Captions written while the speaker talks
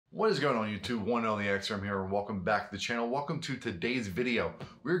What is going on YouTube? One and only X I'm here and welcome back to the channel. Welcome to today's video.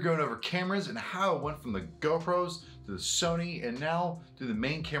 We're going over cameras and how it went from the GoPros to the Sony and now to the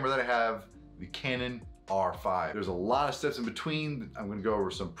main camera that I have, the Canon R5. There's a lot of steps in between. I'm gonna go over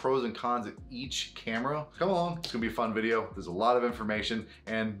some pros and cons of each camera. Come along, it's gonna be a fun video. There's a lot of information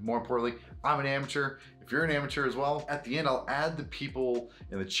and more importantly, I'm an amateur. If you're an amateur as well, at the end I'll add the people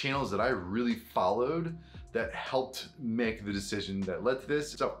and the channels that I really followed that helped make the decision that led to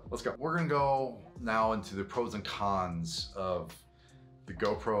this. So let's go. We're gonna go now into the pros and cons of the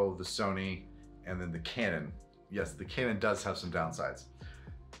GoPro, the Sony, and then the Canon. Yes, the Canon does have some downsides.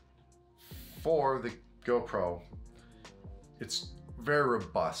 For the GoPro, it's very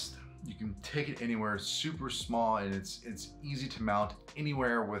robust. You can take it anywhere, super small, and it's easy to mount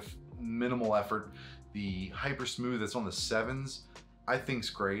anywhere with minimal effort. The hyper smooth that's on the 7s, I think is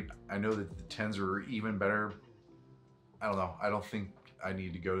great. I know that the 10s are even better. I don't know, I don't think I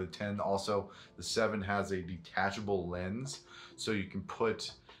need to go to the 10. Also, the 7 has a detachable lens, so you can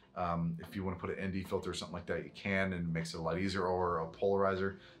put, if you want to put an ND filter or something like that, you can, and it makes it a lot easier, or a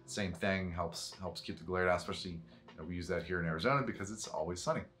polarizer. Same thing, helps keep the glare down, especially, you know, we use that here in Arizona because it's always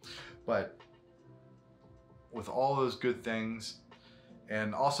sunny. But with all those good things,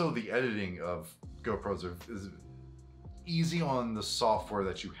 and also the editing of GoPros is easy on the software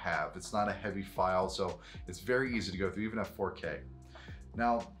that you have. It's not a heavy file, so it's very easy to go through, even at 4K.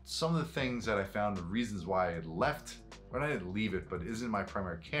 Now, some of the things that I found, the reasons why I had left, or I didn't leave it, but isn't my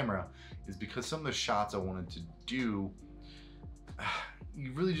primary camera, is because some of the shots I wanted to do,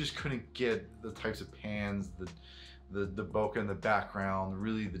 you really just couldn't get the types of pans, the bokeh in the background,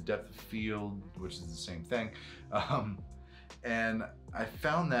 really the depth of field, which is the same thing. And I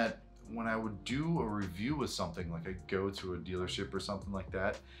found that when I would do a review with something, like I'd go to a dealership or something like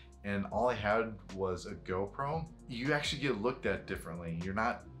that, and all I had was a GoPro, you actually get looked at differently. You're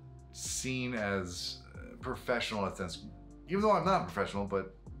not seen as professional in a sense, even though I'm not professional,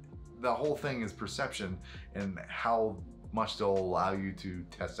 but the whole thing is perception and how much they'll allow you to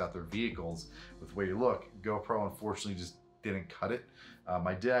test out their vehicles with the way you look. GoPro unfortunately just didn't cut it.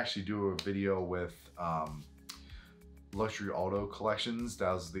 I did actually do a video with Luxury Auto Collections.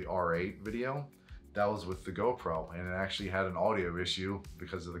 That was the R8 video. That was with the GoPro, and it actually had an audio issue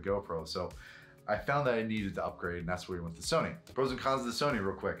because of the GoPro. So I found that I needed to upgrade, and that's where we went to Sony. Pros and cons of the Sony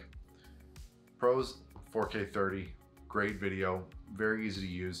real quick. Pros, 4K 30, great video, very easy to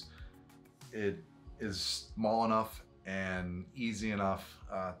use. It is small enough and easy enough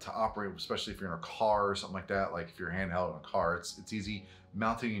to operate, especially if you're in a car or something like that. Like if you're handheld in a car, it's easy.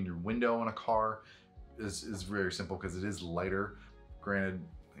 Mounting in your window in a car is very simple because it is lighter. Granted,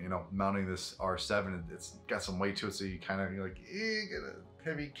 you know, mounting this R7, it's got some weight to it, so you kind of, you're like, get a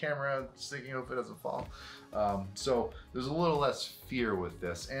heavy camera sticking, hope it doesn't fall. So there's a little less fear with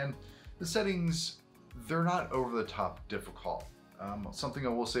this, and the settings, they're not over the top difficult. Something I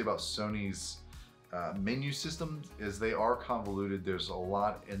will say about Sony's menu systems is they are convoluted. There's a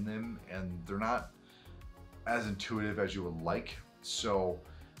lot in them, and they're not as intuitive as you would like. So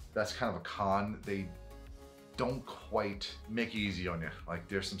that's kind of a con. They don't quite make it easy on you. Like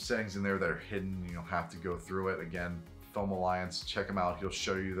there's some settings in there that are hidden. You don't have to go through it. Again, Film Alliance, check him out. He'll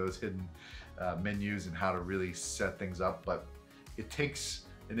show you those hidden menus and how to really set things up. But it takes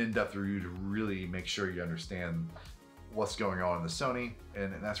an in-depth review to really make sure you understand what's going on in the Sony.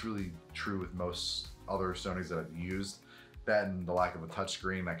 And that's really true with most other Sonys that I've used. That and the lack of a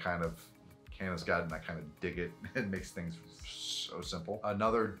touchscreen, that kind of Canon's got, and I kind of dig it. It makes things so simple.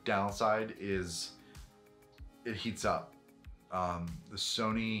 Another downside is it heats up. The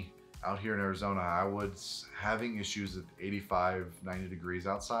Sony out here in Arizona, I was having issues at 85, 90 degrees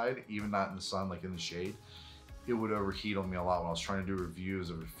outside, even not in the sun, like in the shade. It would overheat on me a lot when I was trying to do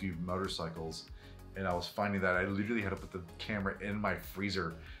reviews of a few motorcycles, and I was finding that I literally had to put the camera in my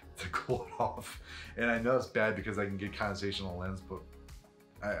freezer to cool it off. And I know it's bad because I can get condensation on the lens, but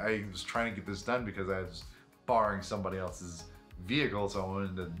I was trying to get this done because I was borrowing somebody else's vehicle, so I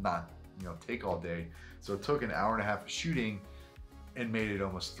wanted to not, you know, take all day. So it took an hour and a half of shooting and made it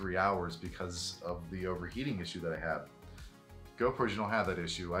almost 3 hours because of the overheating issue that I had. GoPros, you don't have that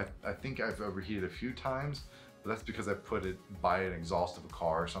issue. I think I've overheated a few times, but that's because I put it by an exhaust of a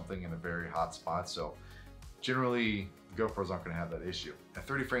car or something in a very hot spot. So generally, GoPros aren't gonna have that issue. At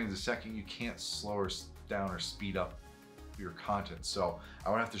 30 frames a second, you can't slow down or speed up your content. So I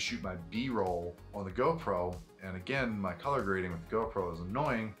would have to shoot my B-roll on the GoPro, and again, my color grading with the GoPro is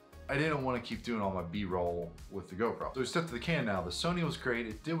annoying. I didn't want to keep doing all my B-roll with the GoPro. So we step to the Canon now. The Sony was great.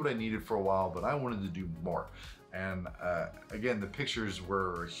 It did what I needed for a while, but I wanted to do more. And again, the pictures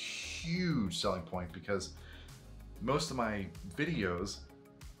were a huge selling point because most of my videos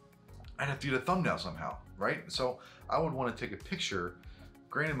I'd have to get a thumbnail somehow, right? So I would want to take a picture.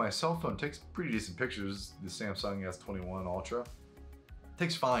 Granted, my cell phone takes pretty decent pictures. The Samsung S21 Ultra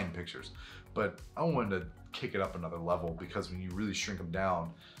takes fine pictures, but I wanted to kick it up another level because when you really shrink them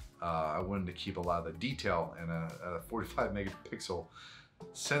down, I wanted to keep a lot of the detail, and a 45 megapixel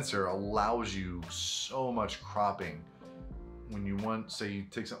sensor allows you so much cropping. When you want, say you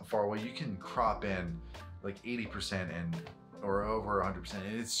take something far away, you can crop in like 80% or over 100%,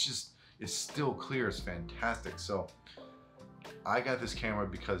 and it's still clear. It's fantastic. So I got this camera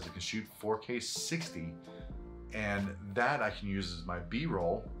because it can shoot 4K 60, and that I can use as my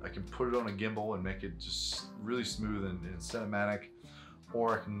B-roll. I can put it on a gimbal and make it just really smooth and cinematic,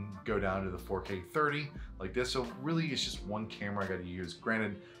 or I can go down to the 4K 30 like this. So really it's just one camera I got to use.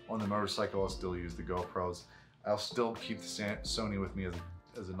 Granted, on the motorcycle I'll still use the GoPros. I'll still keep the Sony with me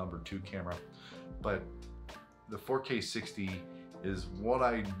as a number 2 camera, but the 4K 60 is what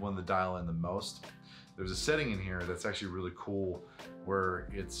I want to dial in the most. There's a setting in here that's actually really cool where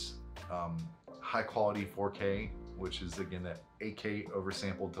it's high quality 4K, which is again that 8K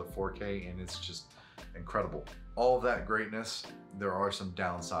oversampled to 4K, and it's just incredible. All of that greatness, there are some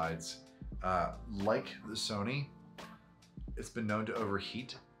downsides. Like the Sony, it's been known to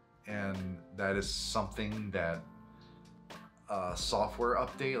overheat, and that is something that software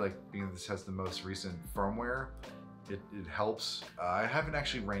update, like being this has the most recent firmware, it helps. I haven't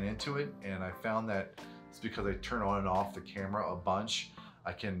actually ran into it, and I found that it's because I turn on and off the camera a bunch.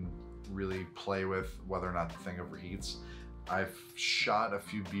 I can really play with whether or not the thing overheats. I've shot a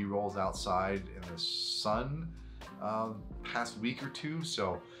few B-rolls outside in the sun past week or two,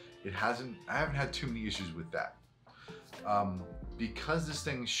 so I haven't had too many issues with that. Because this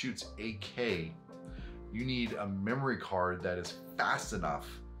thing shoots 8K, you need a memory card that is fast enough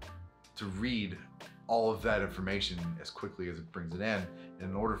to read all of that information as quickly as it brings it in.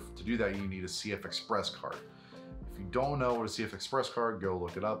 And in order to do that, you need a CF Express card. If you don't know what a CF Express card, go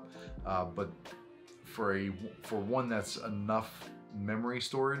look it up. But for one that's enough memory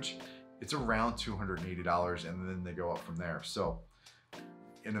storage, it's around $280, and then they go up from there. So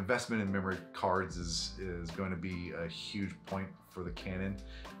an investment in memory cards is going to be a huge point for the Canon,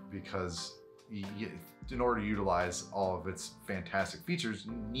 because in order to utilize all of its fantastic features,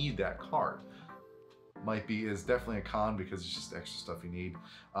 you need that card. Is definitely a con because it's just extra stuff you need.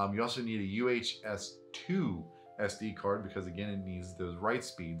 You also need a UHS-2 SD card because again it needs those write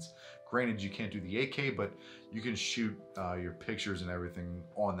speeds. Granted, you can't do the 8K, but you can shoot your pictures and everything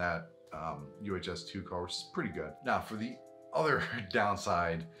on that UHS-2 card, which is pretty good. Now for the other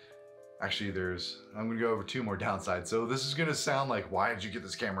downside, actually I'm gonna go over 2 more downsides. So this is gonna sound like, why did you get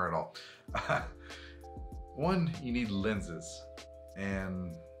this camera at all? One, you need lenses,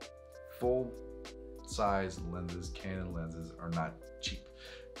 and full size lenses, Canon lenses, are not cheap.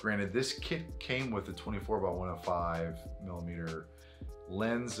 Granted, this kit came with a 24x105 millimeter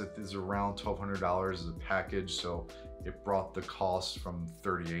lens that is around $1,200 as a package, so it brought the cost from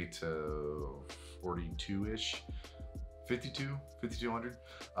 38 to 42-ish, 5,200.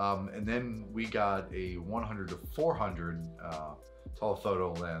 And then we got a 100 to 400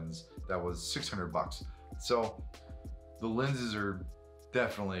 telephoto lens that was $600. So the lenses are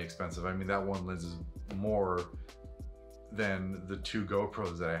definitely expensive. I mean, that one lens is more than the 2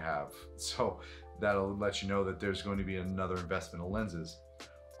 GoPros that I have. So that'll let you know that there's going to be another investment in lenses.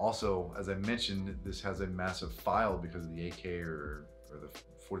 Also, as I mentioned, this has a massive file because of the 8K or the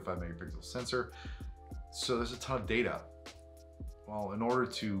 45 megapixel sensor. So there's a ton of data. Well, in order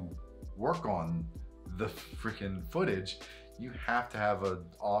to work on the freaking footage, you have to have an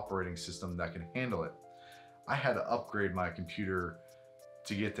operating system that can handle it. I had to upgrade my computer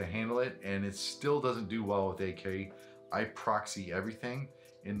to get to handle it, and it still doesn't do well with 8K. I proxy everything,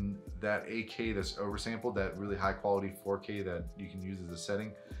 in that 8K that's oversampled, that really high quality 4K that you can use as a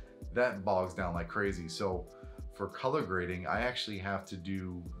setting, that bogs down like crazy. So for color grading, I actually have to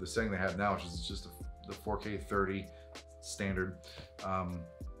do the setting they have now, which is just the 4K 30 standard.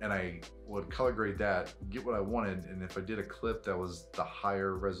 And I would color grade that, get what I wanted, and if I did a clip that was the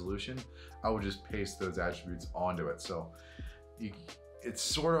higher resolution, I would just paste those attributes onto it. So it's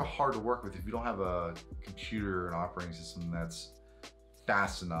sort of hard to work with if you don't have a computer and operating system that's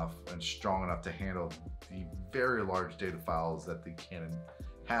fast enough and strong enough to handle the very large data files that the Canon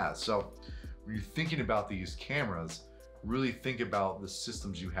has. So when you're thinking about these cameras, really think about the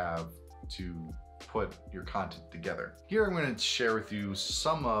systems you have to put your content together. Here I'm going to share with you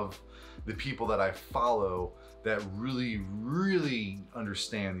some of the people that I follow that really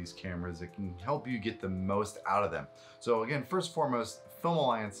understand these cameras, that can help you get the most out of them. So again, first and foremost, Film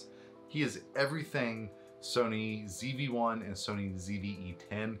Alliance. He is everything Sony ZV-1 and Sony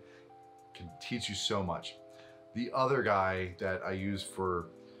ZV-E10. can teach you so much. The other guy that I use for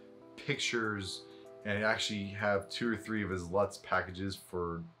pictures, and I actually have 2 or 3 of his LUTs packages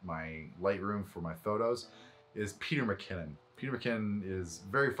for my Lightroom for my photos, is Peter McKinnon. Peter McKinnon is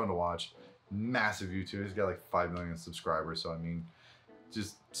very fun to watch, massive YouTube. He's got like 5 million subscribers, so I mean,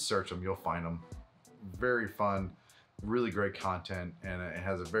 just search him, you'll find him. Very fun, really great content, and it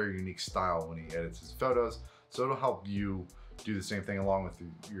has a very unique style when he edits his photos, so it'll help you do the same thing along with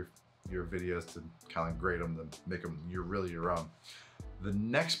your videos to kind of grade them, to make them really your own. The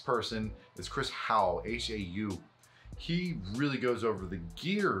next person is Chris Howe, H-A-U. He really goes over the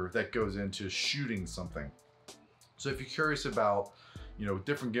gear that goes into shooting something. So if you're curious about, you know,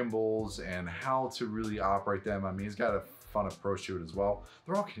 different gimbals and how to really operate them, I mean, he's got a fun approach to it as well.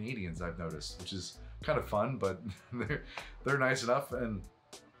 They're all Canadians, I've noticed, which is kind of fun, but they're nice enough. And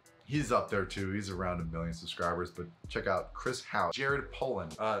he's up there too. He's around 1 million subscribers, but check out Chris Howe. Jared Polin,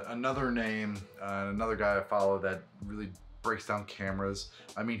 another name, another guy I follow that really breaks down cameras.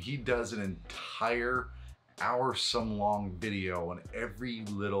 I mean, he does an entire hour-some long video on every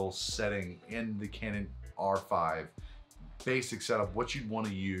little setting in the Canon R5, basic setup, what you'd want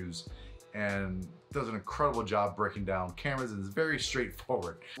to use, and does an incredible job breaking down cameras, and is very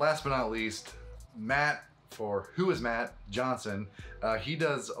straightforward. Last but not least, Matt, for Who Is Matt Johnson. He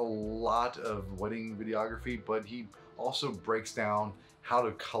does a lot of wedding videography, but he also breaks down how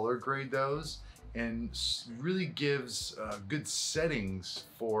to color grade those and really gives good settings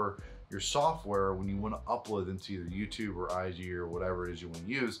for your software when you want to upload them to either YouTube or IG or whatever it is you want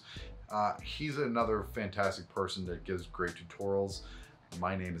to use. He's another fantastic person that gives great tutorials.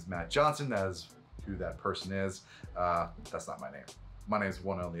 My name is Matt Johnson. That is who that person is. That's not my name. My name is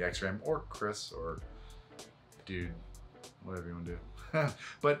one and only X-Ram, or Chris, or dude, whatever you want to do.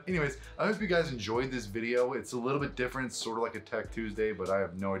 But anyways, I hope you guys enjoyed this video. It's a little bit different, it's sort of like a Tech Tuesday, but I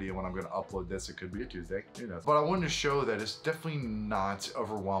have no idea when I'm going to upload this. It could be a Tuesday, who knows. But I wanted to show that it's definitely not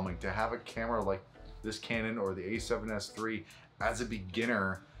overwhelming to have a camera like this Canon or the A7S III as a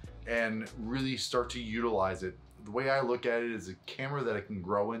beginner and really start to utilize it. The way I look at it is a camera that I can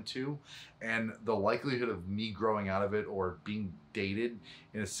grow into, and the likelihood of me growing out of it or being dated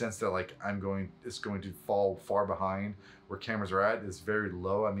in a sense that like it's going to fall far behind where cameras are at is very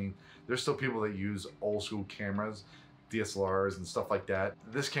low. I mean, there's still people that use old school cameras, DSLRs and stuff like that.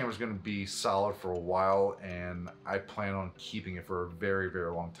 This camera is going to be solid for a while, and I plan on keeping it for a very,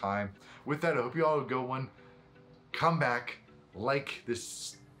 very long time. With that, I hope you all have a good one. Come back, like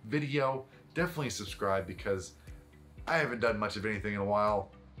this video, definitely subscribe because I haven't done much of anything in a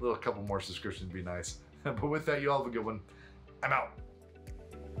while. A couple more subscriptions would be nice. But with that, you all have a good one. I'm out.